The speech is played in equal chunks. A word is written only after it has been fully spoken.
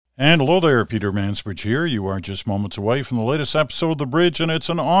And hello there, Peter Mansbridge here. You are just moments away from the latest episode of The Bridge, and it's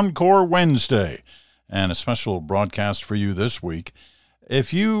an Encore Wednesday, and a special broadcast for you this week.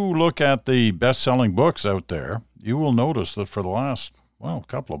 If you look at the best-selling books out there, you will notice that for the last,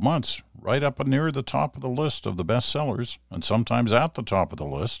 couple of months, right up near the top of the list of the bestsellers, and sometimes at the top of the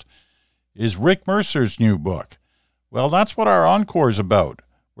list, is Rick Mercer's new book. Well, that's what our Encore is about.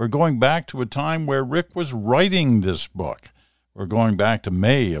 We're going back to a time where Rick was writing this book. We're going back to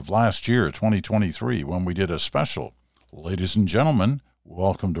May of last year, 2023, when we did a special. Ladies and gentlemen,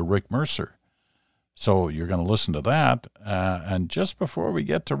 welcome to Rick Mercer. So you're going to listen to that. And just before we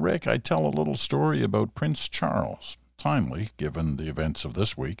get to Rick, I tell a little story about Prince Charles. Timely, given the events of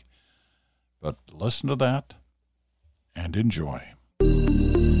this week. But listen to that and enjoy.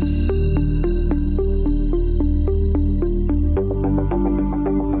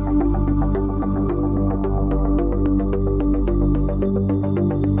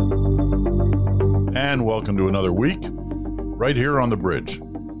 And welcome to another week, right here on The Bridge.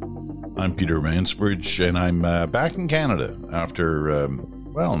 I'm Peter Mansbridge, and I'm back in Canada after,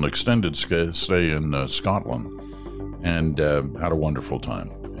 an extended stay in Scotland, and had a wonderful time,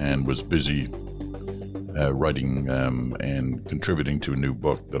 and was busy writing and contributing to a new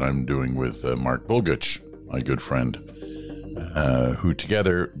book that I'm doing with Mark Bulgich, my good friend, who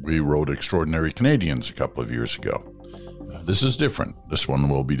together we wrote Extraordinary Canadians a couple of years ago. This is different. This one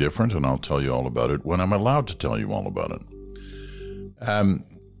will be different, and I'll tell you all about it when I'm allowed to tell you all about it.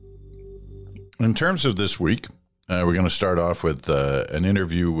 In terms of this week, we're going to start off with an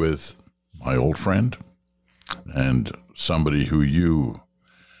interview with my old friend and somebody who you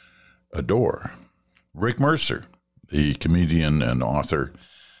adore, Rick Mercer, the comedian and author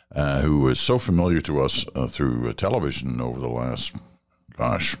who is so familiar to us through television over the last,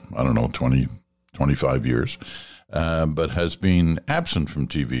 20, 25 years. But has been absent from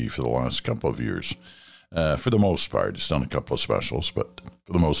TV for the last couple of years. For the most part, he's done a couple of specials, but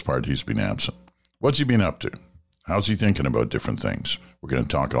for the most part, he's been absent. What's he been up to? How's he thinking about different things? We're going to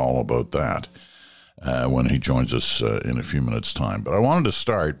talk all about that when he joins us in a few minutes' time. But I wanted to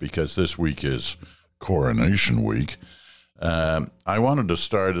start, because this week is Coronation Week. I wanted to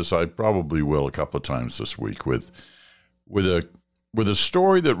start, as I probably will a couple of times this week, with a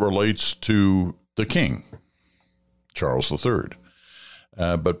story that relates to the king, Charles III,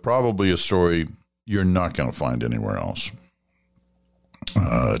 but probably a story you're not going to find anywhere else,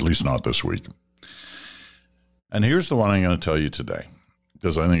 at least not this week. And here's the one I'm going to tell you today,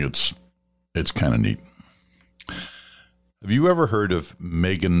 because I think it's kind of neat. Have you ever heard of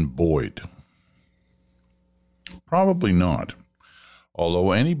Megan Boyd? Probably not,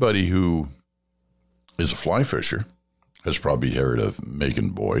 although anybody who is a fly fisher has probably heard of Megan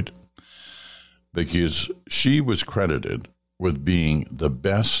Boyd, because she was credited with being the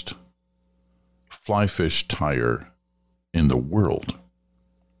best fly fish tire in the world.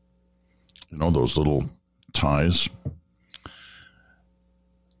 You know, those little ties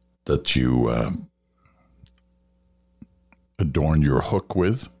that you adorn your hook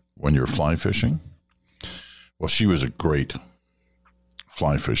with when you're fly fishing? Well, she was a great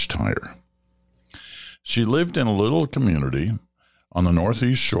fly fish tire. She lived in a little community on the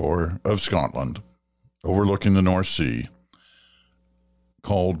northeast shore of Scotland, overlooking the North Sea,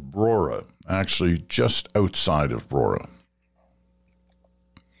 called Brora, actually just outside of Brora.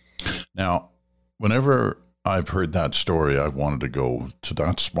 Now, whenever I've heard that story, I've wanted to go to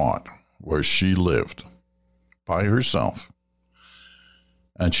that spot where she lived by herself,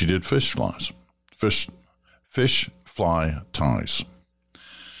 and she did fish fly ties.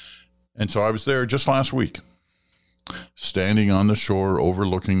 And so I was there just last week, standing on the shore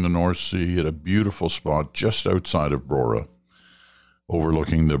overlooking the North Sea at a beautiful spot just outside of Brora,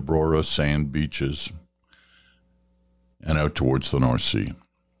 overlooking the Brora sand beaches and out towards the North Sea.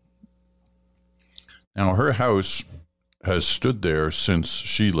 Now, her house has stood there since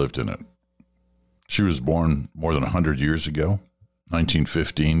she lived in it. She was born more than 100 years ago,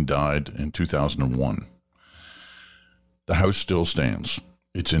 1915, died in 2001. The house still stands.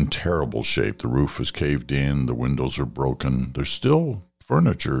 It's in terrible shape. The roof is caved in. The windows are broken. There's still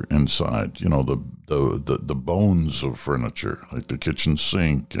furniture inside. You know, the bones of furniture, like the kitchen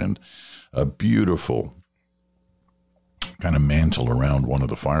sink and a beautiful kind of mantle around one of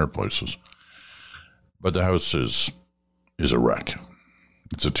the fireplaces. But the house is a wreck.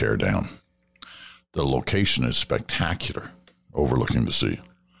 It's a tear down. The location is spectacular, overlooking the sea.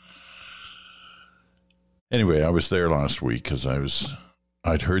 Anyway, I was there last week because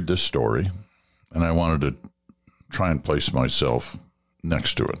I'd heard this story, and I wanted to try and place myself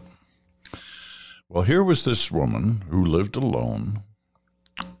next to it. Well, here was this woman who lived alone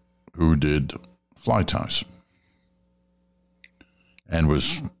who did fly ties and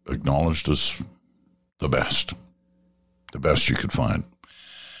was acknowledged as the best you could find.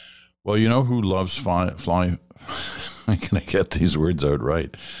 Well, you know who loves fly I'm going to get these words out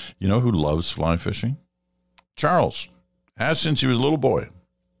right. You know who loves fly fishing? Charles. Has since he was a little boy.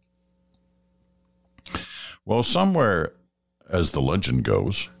 Well, somewhere, as the legend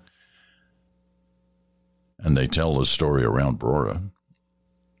goes, and they tell the story around Brora,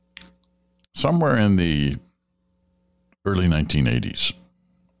 somewhere in the early 1980s,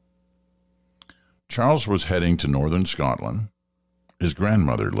 Charles was heading to northern Scotland. His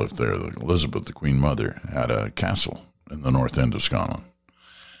grandmother lived there. Elizabeth, the Queen Mother, had a castle in the north end of Scotland.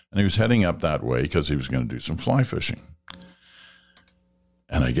 And he was heading up that way because he was going to do some fly fishing.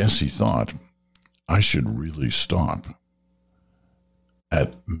 And I guess he thought, I should really stop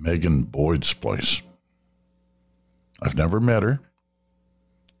at Megan Boyd's place. I've never met her,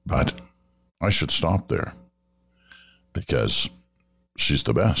 but I should stop there because she's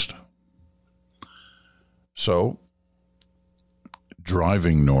the best. So,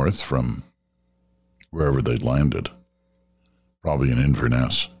 driving north from wherever they landed, probably in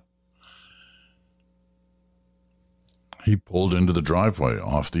Inverness, he pulled into the driveway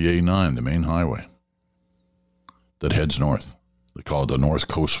off the A9, the main highway that heads north. They call it the North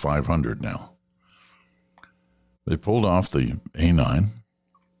Coast 500 now. They pulled off the A9,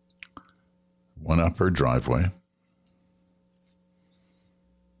 went up her driveway,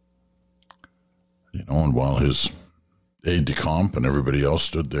 and while his aide-de-camp and everybody else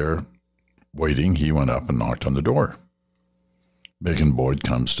stood there waiting, he went up and knocked on the door. Megan Boyd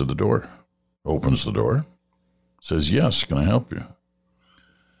comes to the door, opens the door, says, yes, can I help you?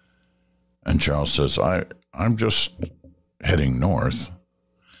 And Charles says, I'm just heading north,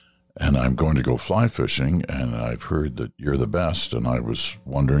 and I'm going to go fly fishing, and I've heard that you're the best, and I was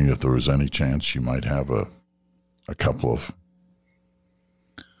wondering if there was any chance you might have a couple of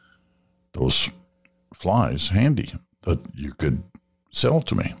those flies handy that you could sell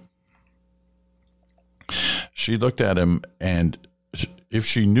to me. She looked at him, and if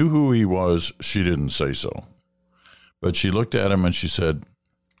she knew who he was, she didn't say so. But she looked at him and she said,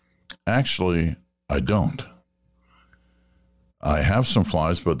 actually, I don't. I have some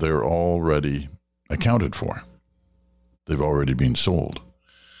flies, but they're already accounted for. They've already been sold.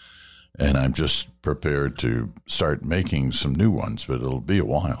 And I'm just prepared to start making some new ones, but it'll be a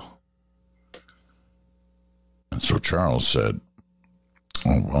while. And so Charles said,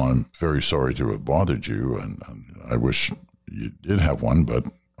 oh, well, I'm very sorry to have bothered you, and I wish you did have one, but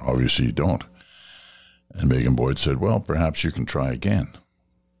obviously you don't. And Megan Boyd said, well, perhaps you can try again.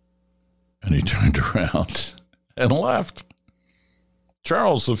 And he turned around and left.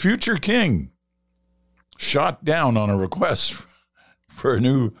 Charles, the future king, shot down on a request for a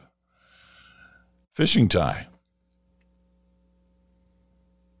new fishing tie.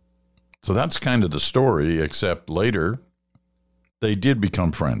 So that's kind of the story, except later they did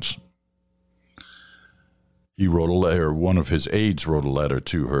become friends. He wrote a letter, one of his aides wrote a letter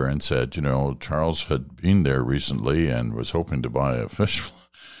to her and said, Charles had been there recently and was hoping to buy a fish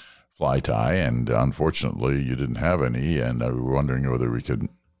fly tie, and unfortunately you didn't have any, and I was wondering whether we could,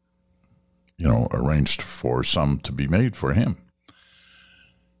 arrange for some to be made for him.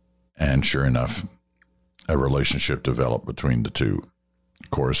 And sure enough, a relationship developed between the two,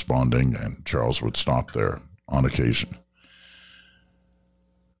 corresponding, and Charles would stop there on occasion.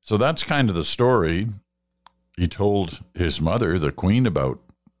 So that's kind of the story. He told his mother, the Queen, about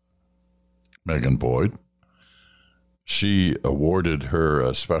Megan Boyd. She awarded her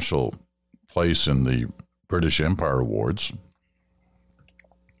a special place in the British Empire Awards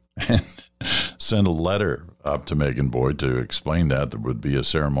and sent a letter up to Megan Boyd to explain that there would be a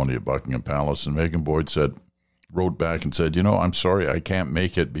ceremony at Buckingham Palace. And Megan Boyd wrote back and said, I'm sorry, I can't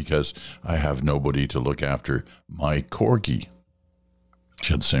make it because I have nobody to look after my corgi.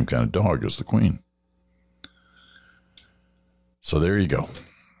 She had the same kind of dog as the Queen. So there you go.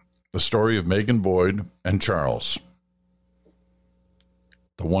 The story of Megan Boyd and Charles.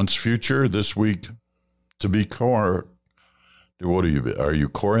 The once future, this week to be what are you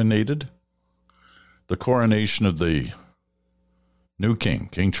coronated? The coronation of the new king,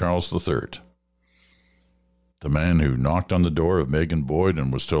 King Charles III. The man who knocked on the door of Megan Boyd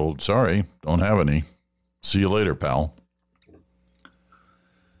and was told, sorry, don't have any. See you later, pal.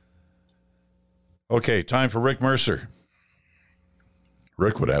 Okay, time for Rick Mercer.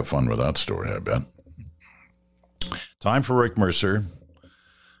 Rick would have fun with that story, I bet. Time for Rick Mercer.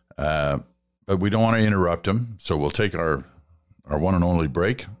 But we don't want to interrupt him, so we'll take our one and only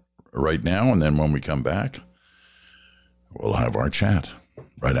break right now, and then when we come back, we'll have our chat.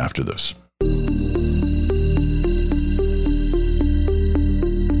 right after this.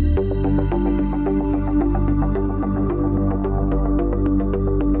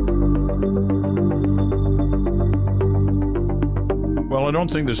 Well, I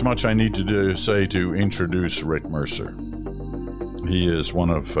don't think there's much I need to say to introduce Rick Mercer. He is one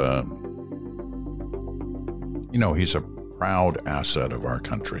of, he's a proud asset of our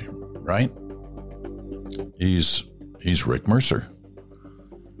country, right? He's Rick Mercer,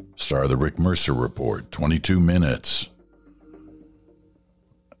 star of the Rick Mercer Report, 22 minutes,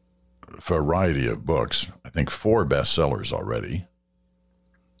 variety of books, I think 4 bestsellers already.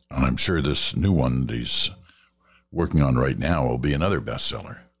 And I'm sure this new one that he's working on right now will be another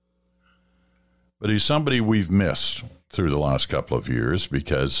bestseller. But he's somebody we've missed through the last couple of years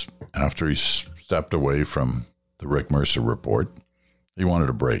because after he stepped away from the Rick Mercer Report, he wanted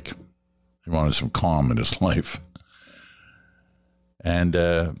a break. He wanted some calm in his life. And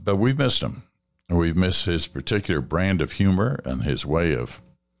but we've missed him. We've missed his particular brand of humor and his way of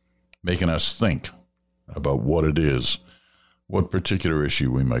making us think about what it is, what particular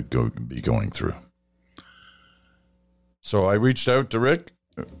issue we might be going through. So I reached out to Rick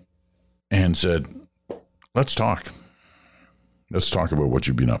and said, let's talk. Let's talk about what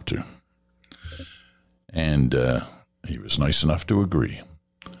you've been up to. And he was nice enough to agree.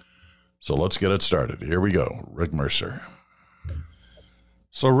 So let's get it started. Here we go. Rick Mercer.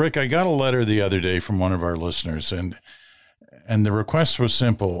 So, Rick, I got a letter the other day from one of our listeners, and the request was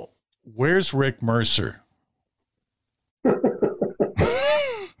simple. Where's Rick Mercer?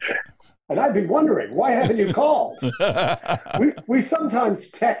 And I've been wondering, why haven't you called? we sometimes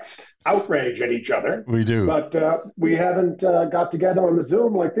text outrage at each other. We do. But we haven't got together on the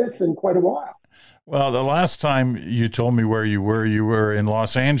Zoom like this in quite a while. Well, the last time you told me where you were in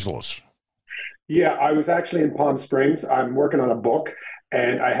Los Angeles. Yeah, I was actually in Palm Springs. I'm working on a book,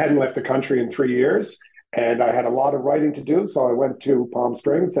 and I hadn't left the country in 3 years, and I had a lot of writing to do, so I went to Palm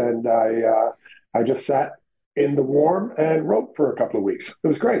Springs, and I just sat in the warm and wrote for a couple of weeks. It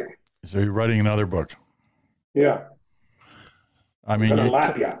was great. So you're writing another book. Yeah. I mean,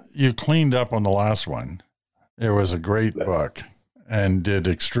 you cleaned up on the last one. It was a great book and did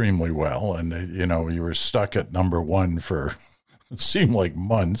extremely well. And, you were stuck at number 1 for, it seemed like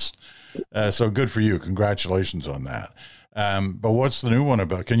months. So good for you. Congratulations on that. But what's the new one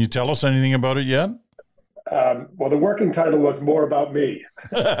about? Can you tell us anything about it yet? Well, the working title was More About Me.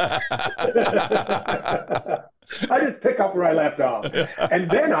 I just pick up where I left off. And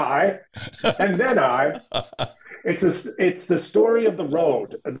then it's the story of the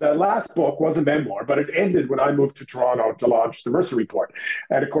road. The last book was a memoir, but it ended when I moved to Toronto to launch the Mercer Report.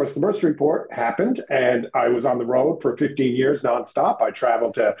 And of course, the Mercer Report happened, and I was on the road for 15 years nonstop. I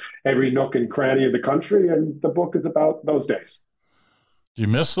traveled to every nook and cranny of the country, and the book is about those days. Do you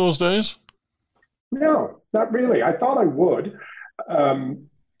miss those days? No, not really. I thought I would.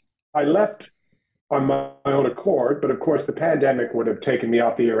 I left on my own accord, but of course the pandemic would have taken me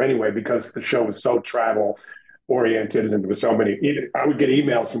off the air anyway because the show was so travel oriented and there was so many. I would get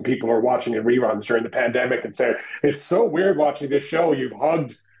emails from people who are watching in reruns during the pandemic and say, it's so weird watching this show. You've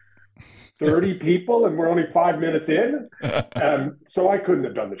hugged 30 people and we're only 5 minutes in. So I couldn't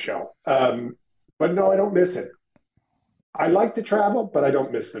have done the show. But no, I don't miss it. I like to travel, but I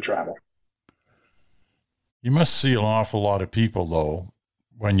don't miss the travel. You must see an awful lot of people, though,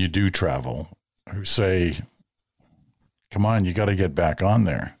 when you do travel, who say, come on, you got to get back on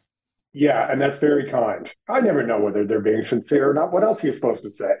there. Yeah, and that's very kind. I never know whether they're being sincere or not. What else are you supposed to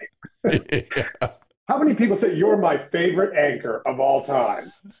say? Yeah. How many people say, you're my favorite anchor of all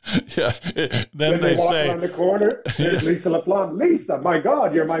time? Yeah. Then they walk say, around the corner, there's Lisa LaFlamme. Lisa, my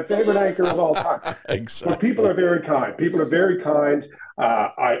God, you're my favorite anchor of all time. Exactly. But people are very kind. People are very kind.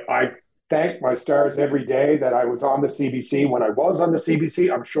 I thank my stars every day that I was on the CBC. When I was on the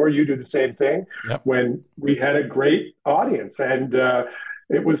CBC, I'm sure you do the same thing. Yep. When we had a great audience, and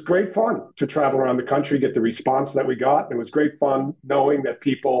it was great fun to travel around the country, get the response that we got. It was great fun knowing that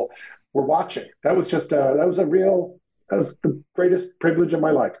people were watching. That was the greatest privilege of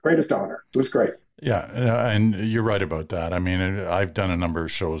my life, greatest honor. It was great. Yeah, and you're right about that. I mean, I've done a number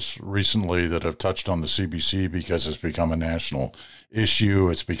of shows recently that have touched on the CBC because it's become a national issue.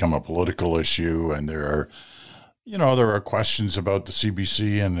 It's become a political issue, and there are questions about the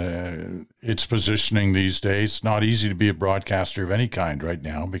CBC and its positioning these days. Not easy to be a broadcaster of any kind right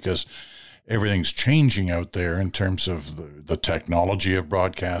now because everything's changing out there in terms of the technology of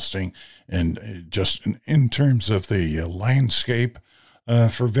broadcasting and just in terms of the landscape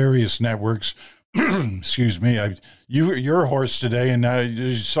for various networks. Excuse me. You're a horse today, and now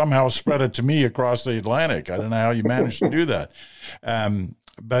you somehow spread it to me across the Atlantic. I don't know how you managed to do that.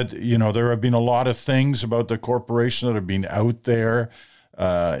 But, you know, there have been a lot of things about the corporation that have been out there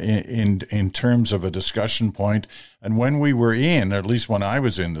in terms of a discussion point. And when we were in, at least when I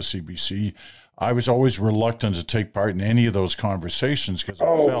was in the CBC, I was always reluctant to take part in any of those conversations because it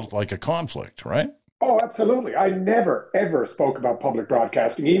felt like a conflict, right? Oh, absolutely. I never, ever spoke about public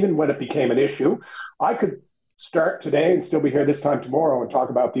broadcasting, even when it became an issue. I could start today and still be here this time tomorrow and talk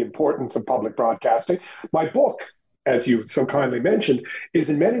about the importance of public broadcasting. My book, as you so kindly mentioned,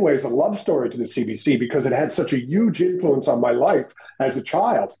 is in many ways a love story to the CBC because it had such a huge influence on my life as a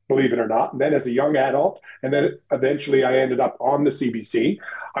child, believe it or not, and then as a young adult. And then eventually I ended up on the CBC.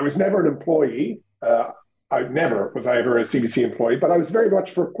 I was never an employee. I never was I ever a CBC employee, but I was very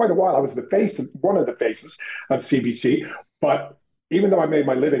much for quite a while. I was one of the faces of CBC. But even though I made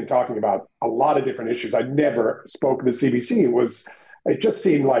my living talking about a lot of different issues, I never spoke to the CBC. It just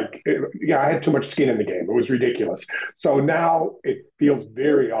seemed like, I had too much skin in the game. It was ridiculous. So now it feels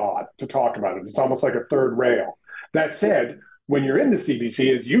very odd to talk about it. It's almost like a third rail. That said, when you're in the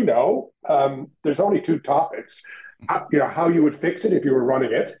CBC, as you know, there's only two topics. How you would fix it if you were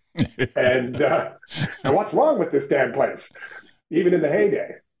running it, and what's wrong with this damn place, even in the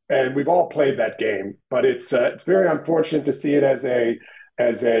heyday. And we've all played that game, but it's very unfortunate to see it as a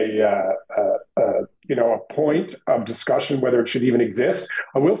point of discussion whether it should even exist.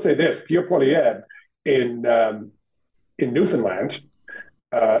 I will say this: Pierre Poilievre in Newfoundland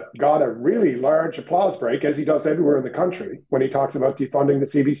got a really large applause break, as he does everywhere in the country, when he talks about defunding the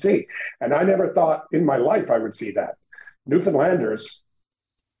CBC. And I never thought in my life I would see that. Newfoundlanders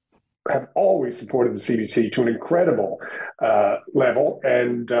have always supported the CBC to an incredible level.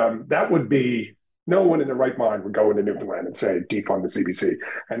 And that would be, no one in their right mind would go into Newfoundland and say, defund the CBC.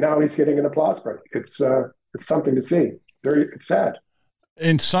 And now he's getting an applause break. It's something to see. It's sad.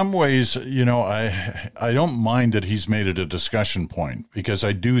 In some ways, I don't mind that he's made it a discussion point, because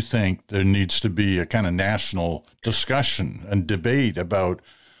I do think there needs to be a kind of national discussion and debate about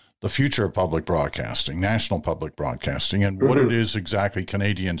the future of public broadcasting, national public broadcasting, and what it is exactly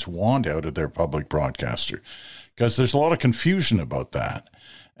Canadians want out of their public broadcaster. Because there's a lot of confusion about that.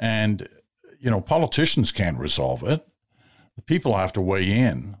 And, politicians can't resolve it. The people have to weigh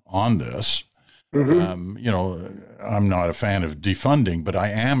in on this. I'm not a fan of defunding, but I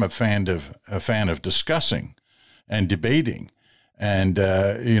am a fan of discussing and debating and,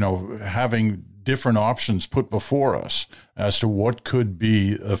 having different options put before us as to what could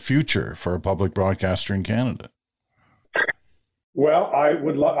be a future for a public broadcaster in Canada. Well, I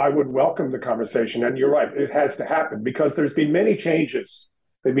would welcome the conversation. And you're right, it has to happen because there's been many changes.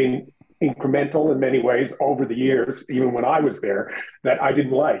 They've been incremental in many ways over the years, even when I was there, that I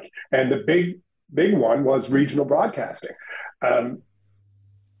didn't like. And the big one was regional broadcasting.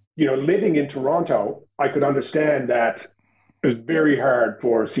 Living in Toronto, I could understand that it was very hard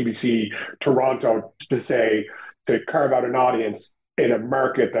for CBC Toronto to carve out an audience in a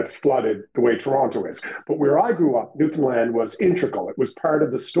market that's flooded the way Toronto is. But where I grew up, Newfoundland was integral. It was part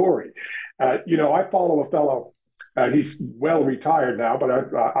of the story. I follow a fellow, he's well retired now, but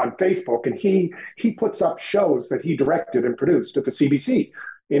on Facebook, and he puts up shows that he directed and produced at the CBC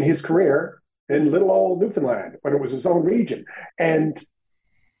in his career in little old Newfoundland when it was his own region. And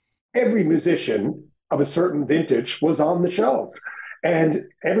every musician of a certain vintage was on the shows, and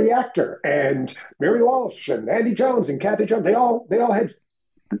every actor, and Mary Walsh and Andy Jones and Kathy Jones, they all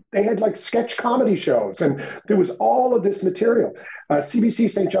had like sketch comedy shows, and there was all of this material. CBC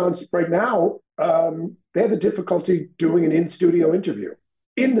St. John's right now, they have a difficulty doing an in-studio interview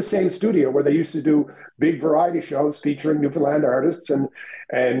in the same studio where they used to do big variety shows featuring Newfoundland artists and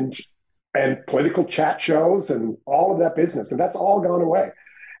political chat shows and all of that business, and that's all gone away.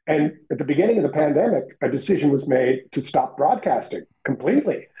 And at the beginning of the pandemic, a decision was made to stop broadcasting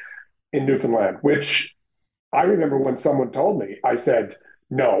completely in Newfoundland, which I remember when someone told me, I said,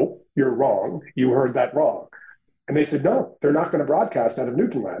 no, you're wrong. You heard that wrong. And they said, no, they're not going to broadcast out of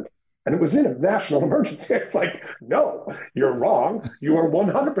Newfoundland. And it was in a national emergency. It's like, no, you're wrong. You are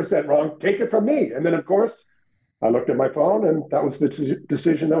 100% wrong. Take it from me. And then, of course, I looked at my phone, and that was the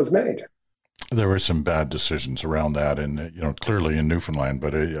decision that was made. There were some bad decisions around that, and clearly in Newfoundland,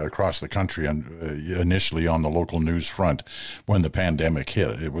 but across the country, and initially on the local news front when the pandemic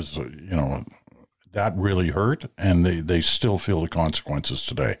hit, it was that really hurt, and they still feel the consequences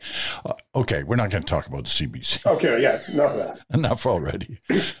today. Okay, we're not going to talk about the CBC. Okay, yeah, enough of that. Enough already.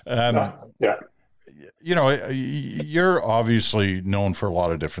 Yeah. You're obviously known for a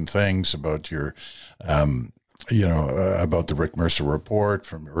lot of different things about your. About the Rick Mercer report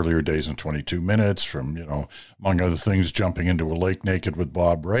from earlier days in 22 Minutes, from, among other things, jumping into a lake naked with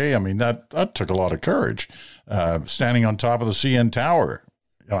Bob Ray. I mean, that took a lot of courage. Standing on top of the CN Tower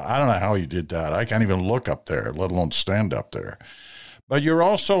I don't know how you did that. I can't even look up there, let alone stand up there. But you're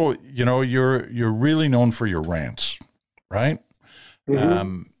also, you're really known for your rants, right?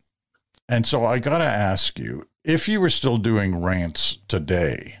 Mm-hmm. And so I got to ask you, if you were still doing rants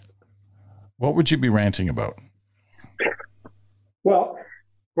today, what would you be ranting about? Well,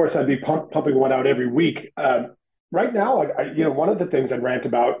 of course, I'd be pumping one out every week. Right now, one of the things I'd rant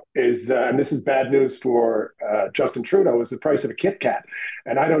about is, and this is bad news for Justin Trudeau, is the price of a Kit Kat.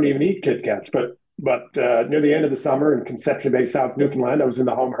 And I don't even eat Kit Kats, but near the end of the summer in Conception Bay, South Newfoundland, I was in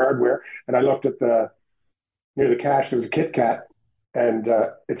the home hardware, and I looked at near the cash. There was a Kit Kat, and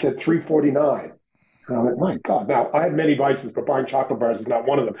it said $3.49. And I'm like, my God. Now, I have many vices, but buying chocolate bars is not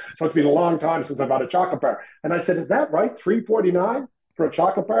one of them. So it's been a long time since I bought a chocolate bar. And I said, is that right? $3.49 for a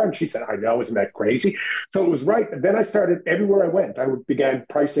chocolate bar? And she said, I know, isn't that crazy? So it was right. And then I started, everywhere I went, I began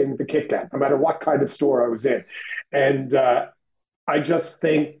pricing the Kit Kat, no matter what kind of store I was in. And I just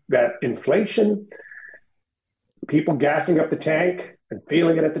think that inflation, people gassing up the tank and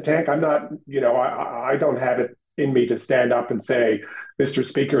feeling it at the tank, I'm not, I don't have it in me to stand up and say, Mr.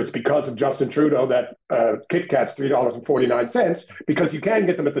 Speaker, it's because of Justin Trudeau that Kit Kat's $3.49, because you can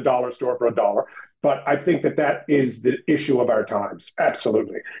get them at the dollar store for $1. But I think that is the issue of our times.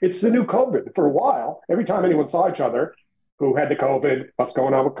 Absolutely. It's the new COVID. For a while, every time anyone saw each other who had the COVID, what's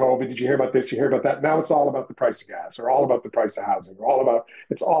going on with COVID? Did you hear about this? Did you hear about that? Now it's all about the price of gas, or all about the price of housing, or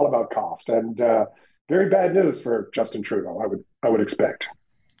it's all about cost. And very bad news for Justin Trudeau, I would expect.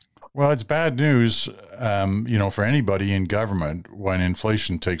 Well, it's bad news, for anybody in government when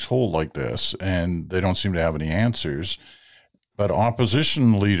inflation takes hold like this and they don't seem to have any answers. But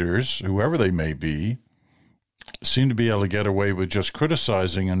opposition leaders, whoever they may be, seem to be able to get away with just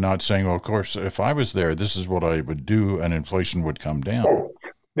criticizing and not saying, well, of course, if I was there, this is what I would do and inflation would come down. Oh,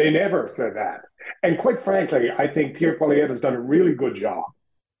 they never said that. And quite frankly, I think Pierre Poilievre has done a really good job,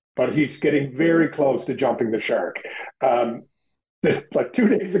 but he's getting very close to jumping the shark. This, like 2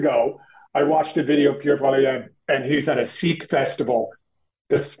 days ago, I watched a video of Pierre Poilievre, and he's at a Sikh festival,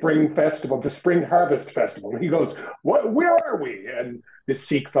 the spring harvest festival. And he goes, where are we? And this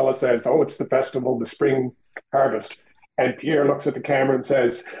Sikh fella says, oh, it's the festival, the spring harvest. And Pierre looks at the camera and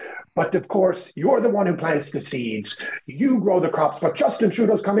says, but of course, you're the one who plants the seeds. You grow the crops, but Justin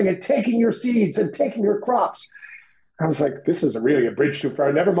Trudeau's coming and taking your seeds and taking your crops. I was like, this is really a bridge too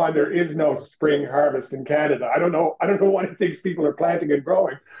far. Never mind, there is no spring harvest in Canada. I don't know what he thinks people are planting and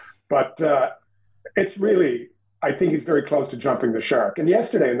growing, but it's really, I think he's very close to jumping the shark. And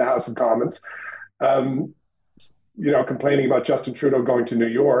yesterday in the House of Commons, complaining about Justin Trudeau going to New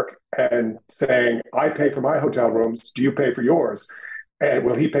York and saying, I pay for my hotel rooms. Do you pay for yours? And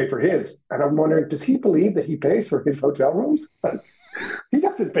will he pay for his? And I'm wondering, does he believe that he pays for his hotel rooms? He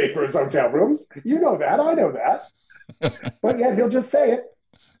doesn't pay for his hotel rooms. You know that. I know that. But yet he'll just say it.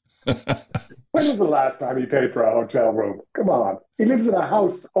 When was the last time he paid for a hotel room? Come on. He lives in a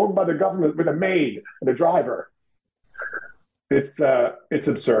house owned by the government with a maid and a driver. It's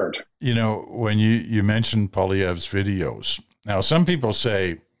absurd. When you mentioned Poilievre's videos, now some people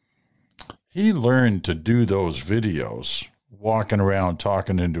say he learned to do those videos walking around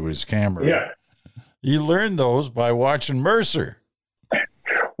talking into his camera. Yeah. He learned those by watching Mercer.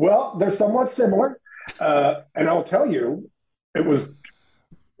 Well, they're somewhat similar. And I'll tell you,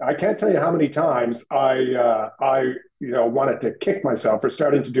 I can't tell you how many times I wanted to kick myself for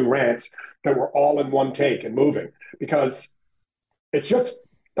starting to do rants that were all in one take and moving, because it's just,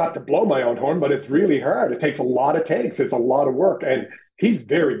 not to blow my own horn, but it's really hard. It takes a lot of takes. It's a lot of work, and he's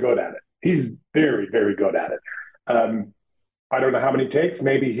very good at it. He's very, very good at it. I don't know how many takes.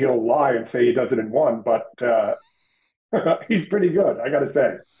 Maybe he'll lie and say he does it in one, but he's pretty good, I got to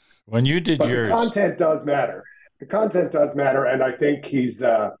say. When you did yours, the content does matter. The content does matter, and I think he's.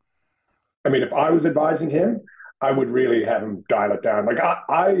 If I was advising him, I would really have him dial it down. Like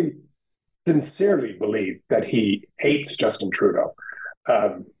I sincerely believe that he hates Justin Trudeau.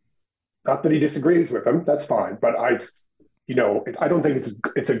 Not that he disagrees with him. That's fine, but I don't think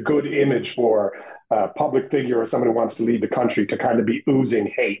it's a good image for a public figure or someone who wants to lead the country to kind of be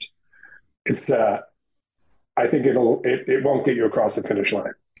oozing hate. It's. I think it won't get you across the finish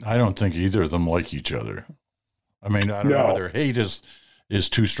line. I don't think either of them like each other. I don't know whether hate is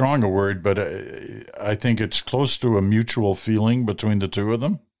too strong a word, but I think it's close to a mutual feeling between the two of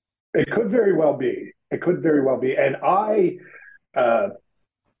them. It could very well be. And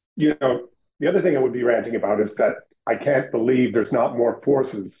the other thing I would be ranting about is that I can't believe there's not more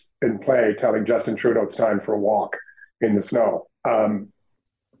forces in play telling Justin Trudeau it's time for a walk in the snow.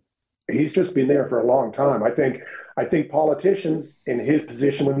 He's just been there for a long time. I think politicians in his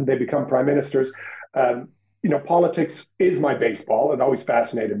position, when they become prime ministers, politics is my baseball. It always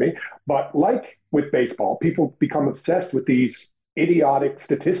fascinated me. But like with baseball, people become obsessed with these idiotic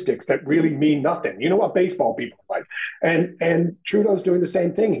statistics that really mean nothing. You know what baseball people like. And Trudeau's doing the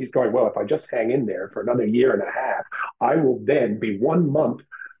same thing. He's going, well, if I just hang in there for another year and a half, I will then be 1 month.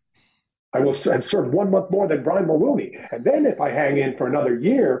 I will have served 1 month more than Brian Mulroney. And then if I hang in for another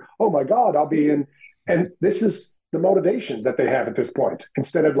year, oh my God, I'll be in. And this is the motivation that they have at this point.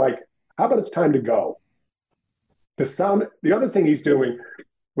 Instead of like, how about it's time to go? The other thing he's doing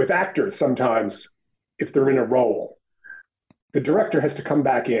with actors sometimes, if they're in a role, the director has to come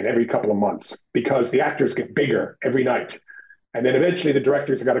back in every couple of months because the actors get bigger every night. And then eventually the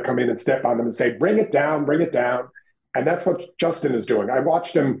director's got to come in and step on them and say, bring it down, bring it down. And that's what Justin is doing. I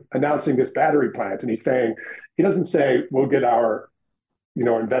watched him announcing this battery plant, and he doesn't say, we'll get our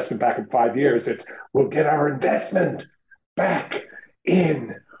investment back in 5 years. It's, we'll get our investment back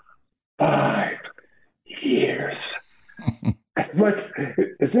in 5 years. Like,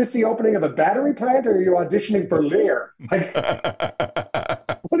 is this the opening of a battery plant, or are you auditioning for Lear? Like,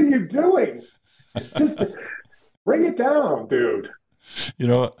 what are you doing? Just bring it down, dude.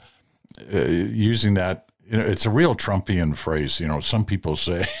 Using that, it's a real Trumpian phrase. Some people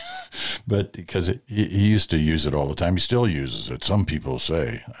say, but because he used to use it all the time, he still uses it. Some people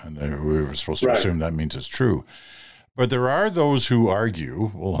say, and we were supposed to assume that means it's true. But there are those who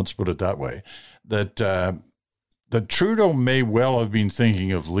argue, well, let's put it that way, that Trudeau may well have been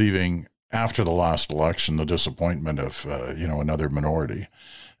thinking of leaving after the last election, the disappointment of, another minority.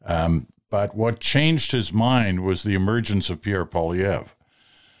 But what changed his mind was the emergence of Pierre Poilievre,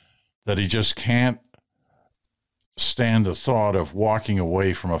 that he just can't stand the thought of walking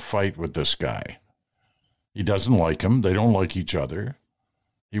away from a fight with this guy. He doesn't like him. They don't like each other.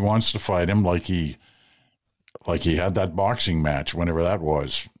 He wants to fight him like he had that boxing match, whenever that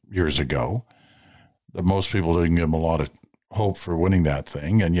was, years ago. That most people didn't give him a lot of hope for winning that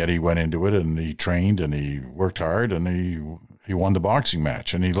thing, and yet he went into it and he trained and he worked hard and he won the boxing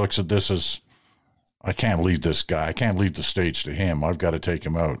match. And he looks at this as, I can't leave this guy. I can't leave the stage to him. I've got to take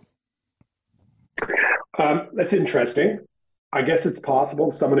him out. That's interesting. I guess it's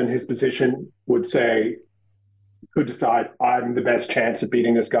possible someone in his position could decide, I'm the best chance at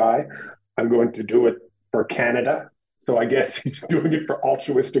beating this guy. I'm going to do it for Canada. So I guess he's doing it for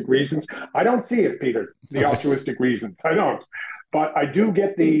altruistic reasons. I don't see it, Peter, the altruistic reasons. I don't. But I do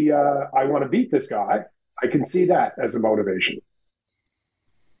get I want to beat this guy. I can see that as a motivation.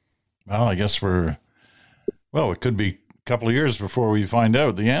 Well, I guess it could be a couple of years before we find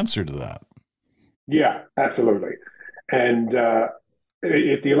out the answer to that. Yeah, absolutely. And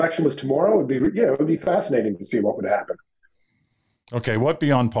if the election was tomorrow, it would be fascinating to see what would happen. Okay, what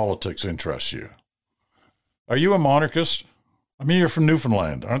beyond politics interests you? Are you a monarchist? I mean, you're from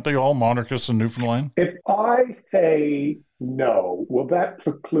Newfoundland. Aren't they all monarchists in Newfoundland? If I say no, will that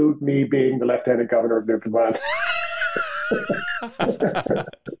preclude me being the Lieutenant Governor of Newfoundland?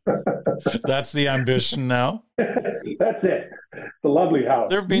 That's the ambition now? That's it. It's a lovely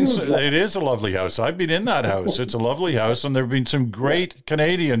house. It is a lovely house. I've been in that house. It's a lovely house, and there have been some great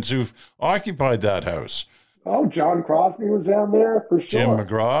Canadians who've occupied that house. Oh, John Crosby was down there for sure. Jim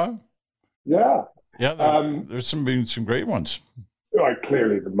McGraw. Yeah. Yeah, there's been some great ones.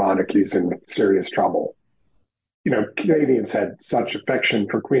 Clearly, the monarchy's in serious trouble. Canadians had such affection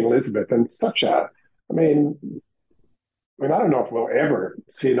for Queen Elizabeth and I don't know if we'll ever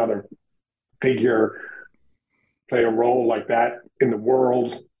see another figure play a role like that in the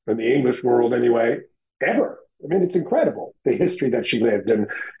world, in the English world anyway, ever. I mean, it's incredible, the history that she lived and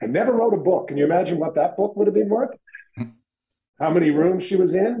never wrote a book. Can you imagine what that book would have been worth? How many rooms she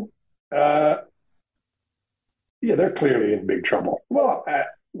was in? Yeah, they're clearly in big trouble. Well,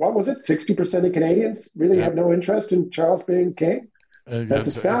 what was it? 60% of Canadians really have no interest in Charles being king? That's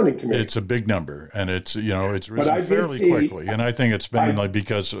astounding to me. It's a big number, and it's risen fairly quickly. And I think it's been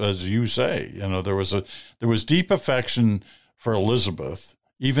because, as you say, there was deep affection for Elizabeth,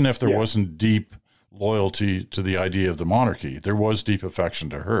 even if there wasn't deep loyalty to the idea of the monarchy. There was deep affection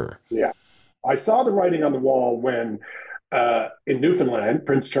to her. Yeah, I saw the writing on the wall when. In Newfoundland,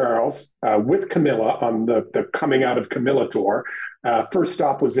 Prince Charles, with Camilla on the Coming Out of Camilla tour. First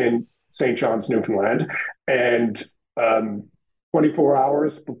stop was in St. John's, Newfoundland. And 24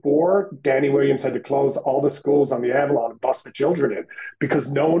 hours before, Danny Williams had to close all the schools on the Avalon and bus the children in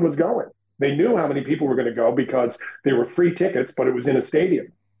because no one was going. They knew how many people were going to go because they were free tickets, but it was in a stadium.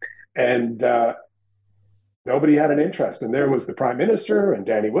 And nobody had an interest. And there was the Prime Minister and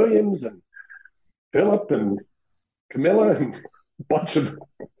Danny Williams and Philip and Camilla and a bunch of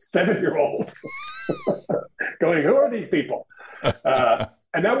 7-year-olds going, who are these people?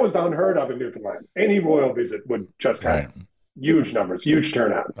 And that was unheard of in Newfoundland. Any royal visit would just have huge numbers, huge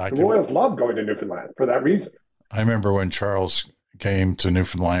turnout. The Royals love going to Newfoundland for that reason. I remember when Charles came to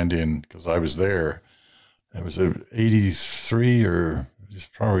Newfoundland because I was there. It was 83 or it's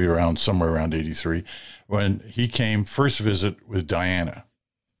probably somewhere around 83 when he came first visit with Diana.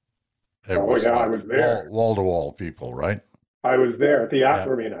 I was there. Wall to wall people, right? I was there at the App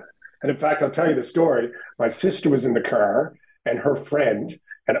Arena. And in fact, I'll tell you the story. My sister was in the car and her friend,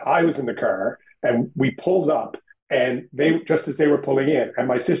 and I was in the car, and we pulled up, and they, just as they were pulling in, and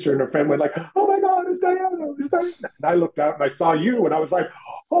my sister and her friend went like, "Oh my God, it's Diana, it's Diana." And I looked out and I saw you, and I was like,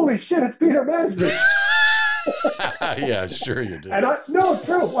 "Holy shit, it's Peter Mansbridge." Yeah, sure you did. And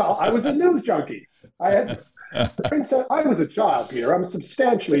true. Well, I was a news junkie. I was a child, Peter. I'm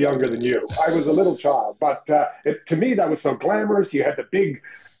substantially younger than you. I was a little child, but to me, that was so glamorous. You had the big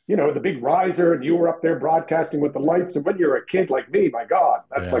riser, and you were up there broadcasting with the lights. And when you're a kid like me, my God,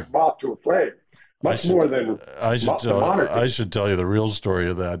 that's like moth to a flame. Much more than I should tell you the real story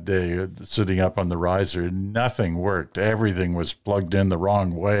of that day. Sitting up on the riser, nothing worked. Everything was plugged in the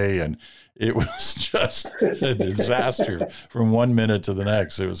wrong way, and it was just a disaster from 1 minute to the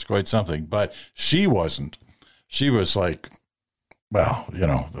next. It was quite something. But she wasn't. She was like, well,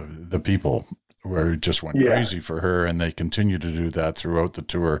 the people just went crazy for her, and they continued to do that throughout the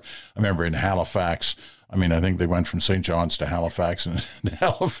tour. I remember in Halifax, I think they went from St. John's to Halifax, and in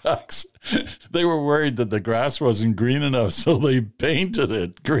Halifax, they were worried that the grass wasn't green enough, so they painted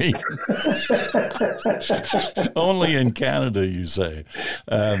it green. Only in Canada, you say.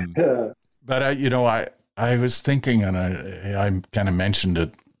 But I was thinking, and I kind of mentioned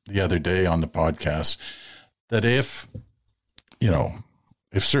it the other day on the podcast, that if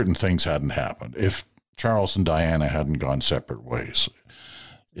certain things hadn't happened, if Charles and Diana hadn't gone separate ways,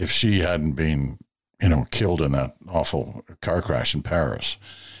 if she hadn't been, killed in that awful car crash in Paris,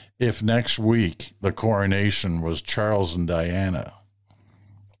 if next week the coronation was Charles and Diana,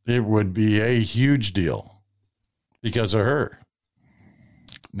 it would be a huge deal because of her.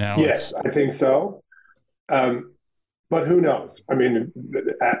 Now, yes, I think so. But who knows?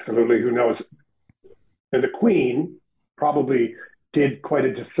 Absolutely, who knows? And the Queen probably did quite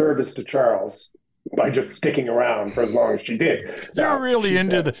a disservice to Charles by just sticking around for as long as she did. You're really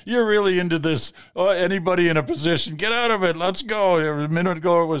into this. Oh, anybody in a position, get out of it. Let's go. A minute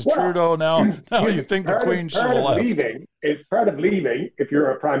ago it was Trudeau. Now you think the Queen should have left. Part of leaving, if you're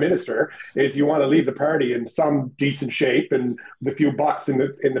a prime minister, is you want to leave the party in some decent shape and with a few bucks in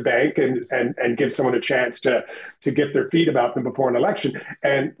the bank and give someone a chance to get their feet about them before an election.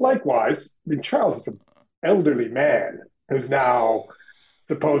 And likewise, Charles is an elderly man who's now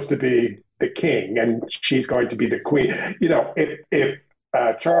supposed to be the king, and she's going to be the queen. If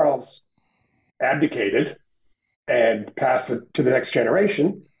Charles abdicated and passed it to the next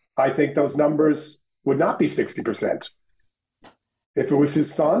generation, I think those numbers would not be 60%. If it was his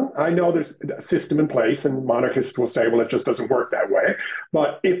son, I know there's a system in place, and monarchists will say, well, it just doesn't work that way.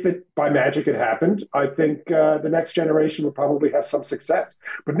 But if it by magic had happened, I think the next generation would probably have some success.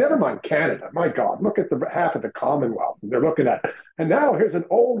 But never mind Canada. My God, look at the half of the Commonwealth they're looking at. And now here's an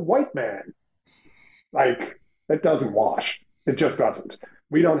old white man. Like, it doesn't wash. It just doesn't.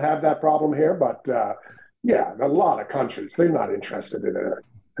 We don't have that problem here, but a lot of countries, they're not interested in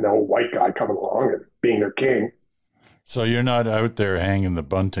an old white guy coming along and being their king. So you're not out there hanging the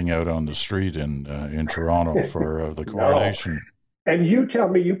bunting out on the street in Toronto for the coronation? No. And you tell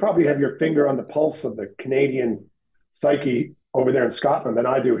me, you probably have your finger on the pulse of the Canadian psyche over there in Scotland than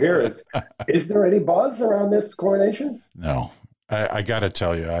I do here. Is there any buzz around this coronation? No. I got to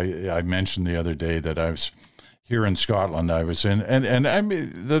tell you, I mentioned the other day that I was here in Scotland. I was in, and I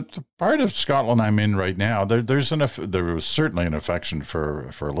mean, the part of Scotland I'm in right now, there was certainly an affection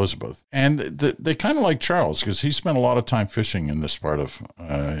for Elizabeth, and they kind of like Charles because he spent a lot of time fishing in this part of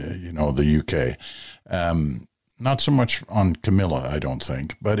the UK. Not so much on Camilla, I don't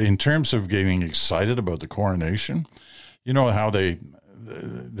think, but in terms of getting excited about the coronation, you know how they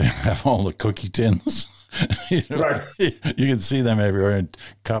have all the cookie tins. Right. You can see them everywhere in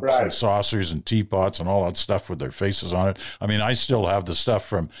cups and saucers and teapots and all that stuff with their faces on it. I still have the stuff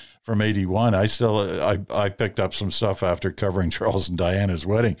from 81. I picked up some stuff after covering Charles and Diana's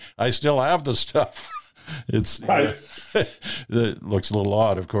wedding. I still have the stuff. It's right. It looks a little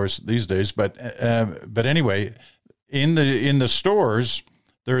odd, of course, these days. But anyway, in the stores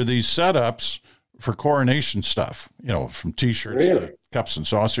there are these setups for coronation stuff. From T-shirts to cups and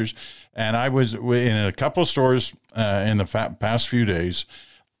saucers. And I was in a couple of stores in the past few days,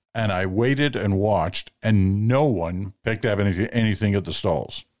 and I waited and watched, and no one picked up anything at the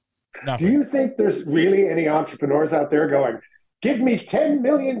stalls. Nothing. Do you think there's really any entrepreneurs out there going, Give me 10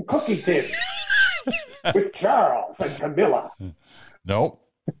 million cookie tins with Charles and Camilla. Nope,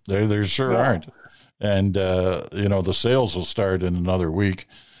 there sure aren't. And, the sales will start in another week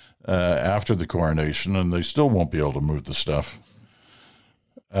after the coronation, and they still won't be able to move the stuff.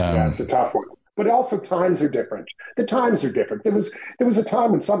 Yeah, it's a tough one. But also times are different. The times are different. There was a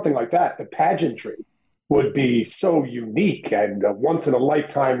time when something like that, the pageantry, would be so unique and a once in a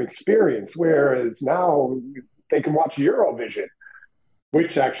lifetime experience, whereas now they can watch Eurovision,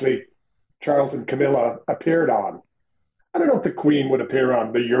 which actually Charles and Camilla appeared on. I don't know if the Queen would appear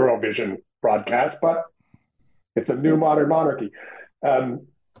on the Eurovision broadcast, but it's a new modern monarchy.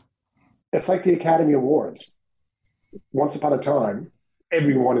 It's like the Academy Awards. Once upon a time,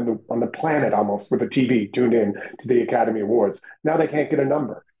 everyone on the planet almost with a TV tuned in to the Academy Awards. Now they can't get a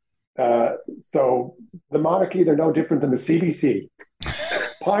number. So the monarchy, they're no different than the CBC,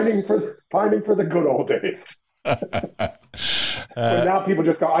 pining for the good old days. But now people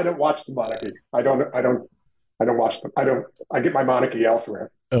just go, I don't watch the monarchy. I don't watch them. I get my monarchy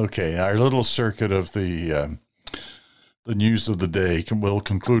elsewhere. Okay, our little circuit of the news of the day will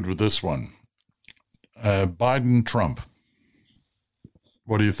conclude with this one. Biden, Trump.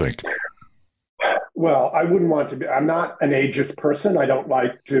 What do you think? Well, I wouldn't want to be. I'm not an ageist person. I don't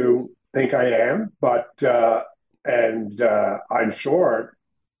like to think I am, but I'm sure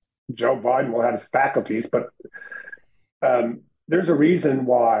Joe Biden will have his faculties. But there's a reason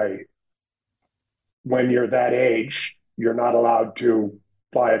why, when you're that age, you're not allowed to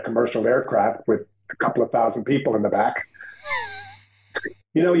fly a commercial aircraft with a couple of thousand people in the back.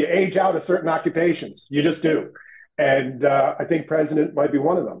 You age out of certain occupations. You just do. And I think president might be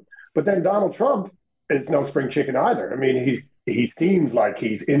one of them. But then Donald Trump is no spring chicken either. I mean, he seems like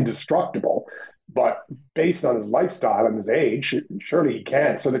he's indestructible, but based on his lifestyle and his age, surely he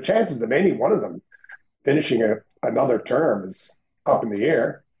can't. So the chances of any one of them finishing another term is up in the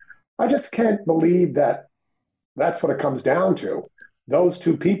air. I just can't believe that that's what it comes down to. Those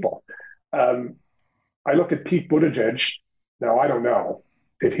two people. I look at Pete Buttigieg. Now, I don't know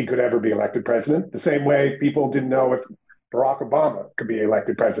if he could ever be elected president, the same way people didn't know if Barack Obama could be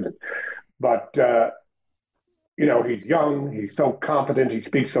elected president. But, he's young, he's so competent, he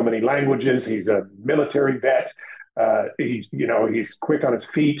speaks so many languages, he's a military vet, he's quick on his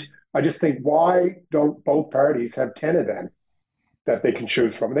feet. I just think, why don't both parties have 10 of them that they can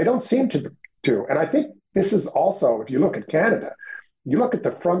choose from? And they don't seem to. And I think this is also, if you look at Canada, you look at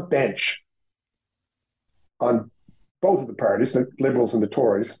the front bench on both of the parties, the Liberals and the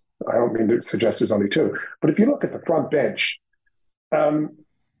Tories. I don't mean to suggest there's only two. But if you look at the front bench,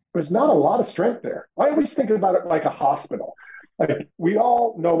 there's not a lot of strength there. I always think about it like a hospital. Like, we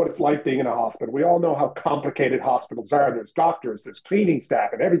all know what it's like being in a hospital. We all know how complicated hospitals are. There's doctors, there's cleaning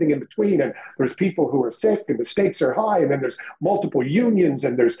staff, and everything in between. And there's people who are sick, and the stakes are high. And then there's multiple unions,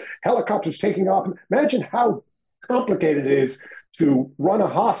 and there's helicopters taking off. Imagine how complicated it is to run a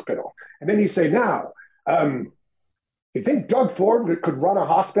hospital. And then you say, now, you think Doug Ford could run a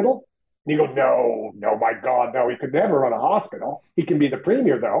hospital? And you go, no, my God, no, he could never run a hospital. He can be the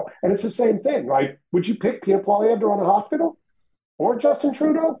premier, though. And it's the same thing. Like, would you pick Pierre Poilievre to run a hospital? Or Justin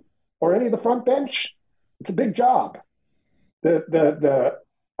Trudeau? Or any of the front bench? It's a big job.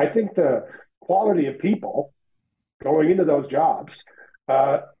 I think the quality of people going into those jobs,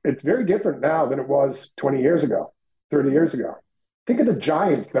 it's very different now than it was 20 years ago, 30 years ago. Think of the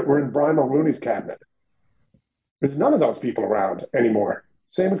giants that were in Brian Mulroney's cabinet. There's none of those people around anymore.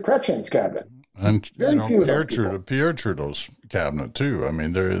 Same with Chrétien's cabinet. And Pierre Trudeau's cabinet too. I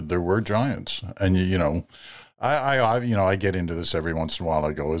mean, there were giants, and I get into this every once in a while.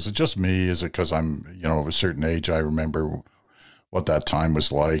 I go, is it just me? Is it because I'm of a certain age? I remember what that time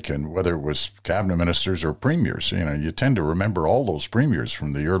was like, and whether it was cabinet ministers or premiers. You tend to remember all those premiers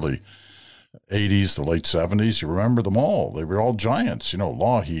from the early 80s, the late 70s. You remember them all. They were all giants.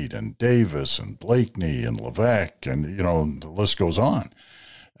 Lougheed and Davis and Blakeney and Levesque, and the list goes on.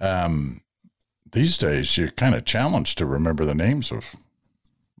 These days, you're kind of challenged to remember the names of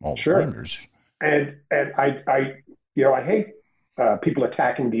all the premiers. And I hate people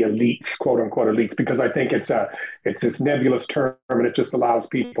attacking the elites, quote unquote elites, because I think it's this nebulous term, and it just allows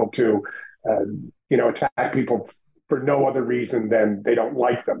people to attack people for no other reason than they don't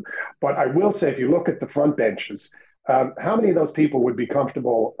like them. But I will say, if you look at the front benches, how many of those people would be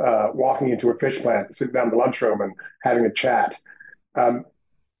comfortable walking into a fish plant, sitting down in the lunchroom and having a chat?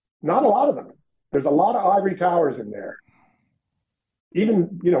 Not a lot of them. There's a lot of ivory towers in there.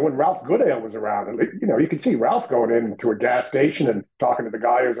 Even, when Ralph Goodale was around, you could see Ralph going into a gas station and talking to the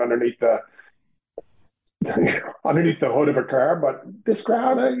guy who's underneath the hood of a car. But this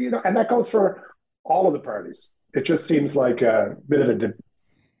crowd, and that goes for all of the parties. It just seems like a bit of a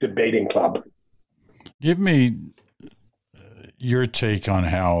debating club. Give me your take on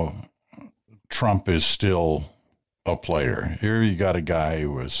how Trump is still a player. Here you got a guy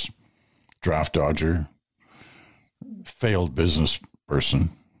who was draft dodger, failed business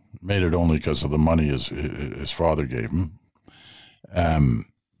person, made it only because of the money his father gave him.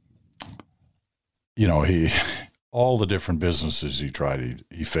 He all the different businesses he tried,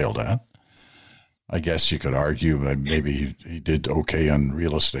 he failed at. I guess you could argue that maybe he did okay on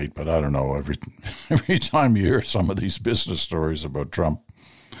real estate, but I don't know. Every time you hear some of these business stories about Trump,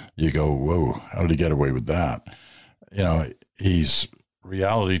 you go, whoa, how did he get away with that? He's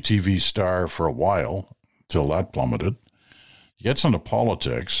reality TV star for a while till that plummeted. He gets into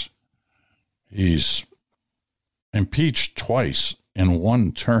politics. He's impeached twice in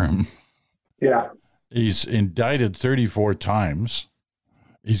one term. Yeah. He's indicted 34 times.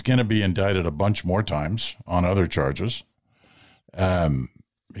 He's going to be indicted a bunch more times on other charges.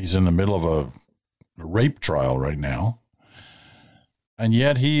 He's in the middle of a rape trial right now. And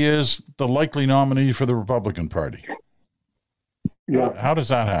yet he is the likely nominee for the Republican Party. Yeah. How does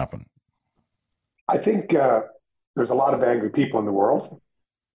that happen? I think there's a lot of angry people in the world.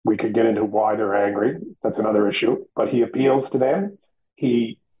 We could get into why they're angry. That's another issue. But he appeals to them.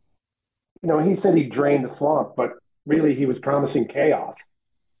 He said he drained the swamp, but really he was promising chaos.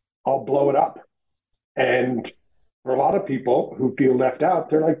 I'll blow it up. And for a lot of people who feel left out,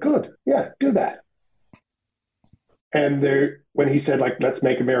 they're like, good, yeah, do that. And when he said, like, let's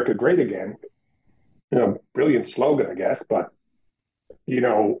make America great again, brilliant slogan, I guess, but,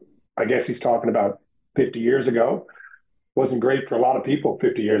 I guess he's talking about 50 years ago. Wasn't great for a lot of people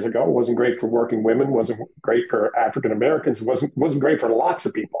 50 years ago. Wasn't great for working women. Wasn't great for African Americans. Wasn't great for lots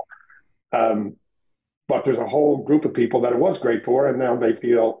of people. But there's a whole group of people that it was great for, and now they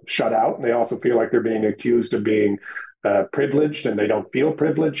feel shut out, and they also feel like they're being accused of being privileged, and they don't feel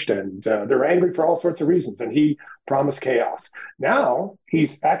privileged, and they're angry for all sorts of reasons. And he promised chaos. Now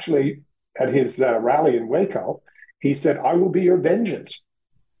he's actually at his rally in Waco. He said, "I will be your vengeance,"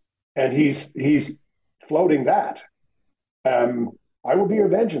 and he's floating that. I will be your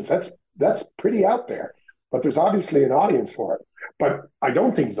vengeance. That's pretty out there, but there's obviously an audience for it. But I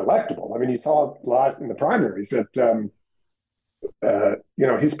don't think he's electable. I mean, you saw last in the primaries that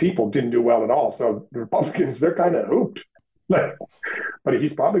his people didn't do well at all. So the Republicans, they're kind of hooped. But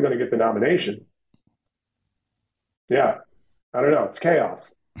he's probably going to get the nomination. Yeah, I don't know. It's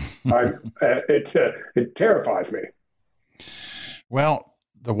chaos. It terrifies me. Well,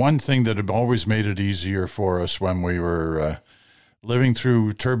 the one thing that had always made it easier for us when we were living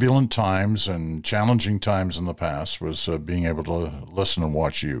through turbulent times and challenging times in the past was being able to listen and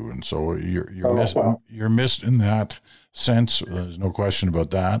watch you. And so you're missed in that sense. There's no question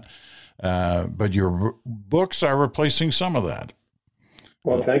about that. But your books are replacing some of that.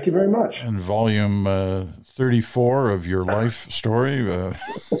 Well, thank you very much. And volume 34 of your life story. Well,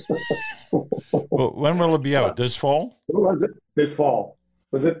 when will it be out? This fall? Who was it? This fall.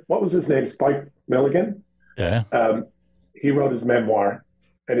 What was his name? Spike Milligan? Yeah. He wrote his memoir,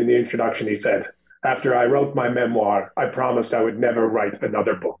 and in the introduction he said, "After I wrote my memoir, I promised I would never write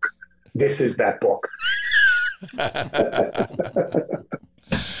another book. This is that book."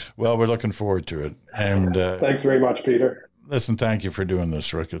 Well, we're looking forward to it. And thanks very much, Peter. Listen, thank you for doing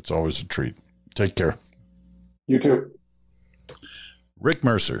this, Rick. It's always a treat. Take care. You too. Rick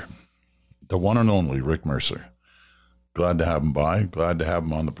Mercer, the one and only Rick Mercer. Glad to have him by. Glad to have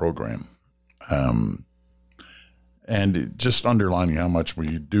him on the program. And just underlining how much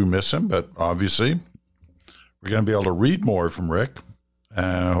we do miss him, but obviously we're going to be able to read more from Rick,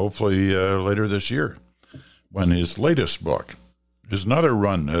 hopefully later this year, when his latest book is another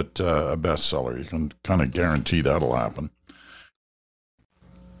run at a bestseller. You can kind of guarantee that'll happen.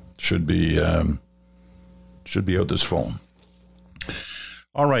 Should be out this fall.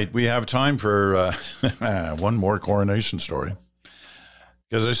 All right, we have time for one more Coronation story.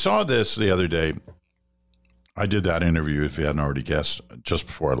 Because I saw this the other day. I did that interview, if you hadn't already guessed, just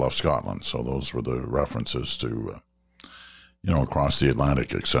before I left Scotland. So those were the references to, across the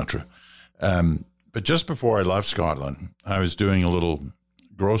Atlantic, etc. But just before I left Scotland, I was doing a little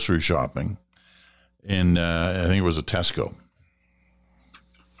grocery shopping in, I think it was a Tesco.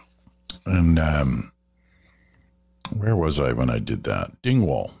 And where was I when I did that?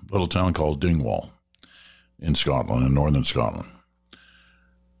 Dingwall, little town called Dingwall in Scotland, in northern Scotland.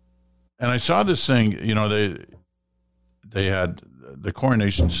 And I saw this thing, they had the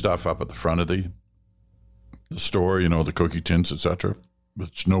Coronation stuff up at the front of the store, the cookie tins, etc.,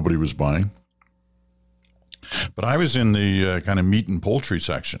 which nobody was buying. But I was in the kind of meat and poultry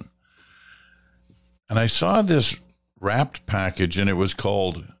section. And I saw this wrapped package, and it was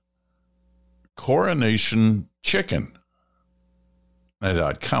called Coronation Chicken. I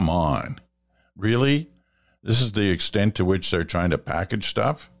thought, come on, really? This is the extent to which they're trying to package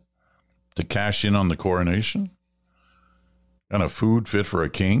stuff to cash in on the coronation? Kind of food fit for a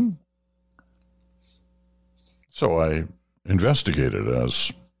king? So I investigated,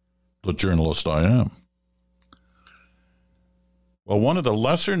 as the journalist I am. Well, one of the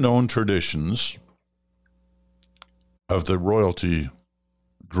lesser-known traditions of the royalty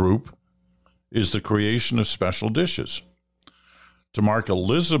group is the creation of special dishes. To mark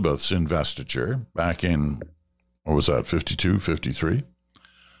Elizabeth's investiture back in, 52, 53,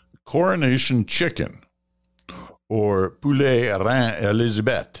 Coronation Chicken, or poulet rants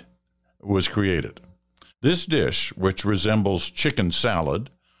Elizabeth, was created. This dish, which resembles chicken salad,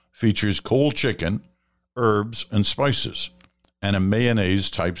 features cold chicken, herbs, and spices, and a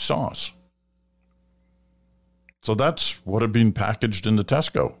mayonnaise-type sauce. So that's what had been packaged in the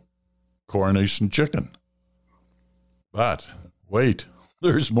Tesco, Coronation Chicken. But wait,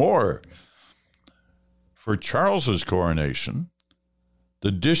 there's more. For Charles's coronation, the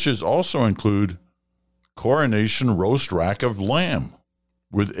dishes also include Coronation roast rack of lamb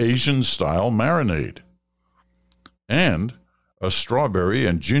with Asian-style marinade and a strawberry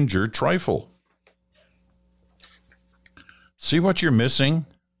and ginger trifle. See what you're missing?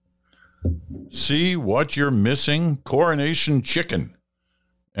 See what you're missing? Coronation chicken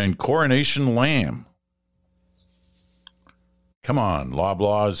and coronation lamb. Come on,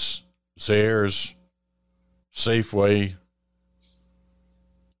 Loblaws, Zayres, Safeway.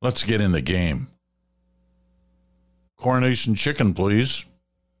 Let's get in the game. Coronation chicken, please.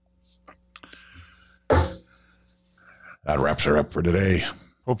 That wraps her up for today.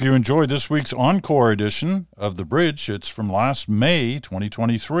 Hope you enjoyed this week's Encore edition of The Bridge. It's from last May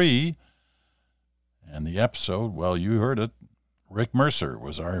 2023. And the episode, well, you heard it. Rick Mercer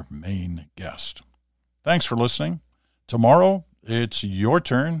was our main guest. Thanks for listening. Tomorrow, it's your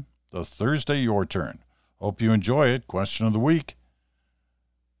turn, the Thursday Your Turn. Hope you enjoy it. Question of the week,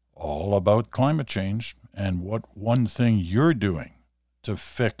 all about climate change and what one thing you're doing to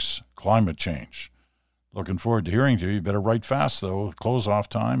fix climate change. Looking forward to hearing to you. You better write fast, though. Close-off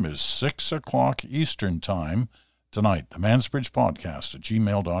time is 6 o'clock Eastern Time tonight. The Mansbridge Podcast at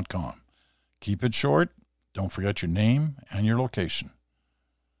gmail.com. Keep it short. Don't forget your name and your location.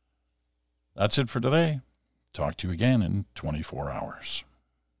 That's it for today. Talk to you again in 24 hours.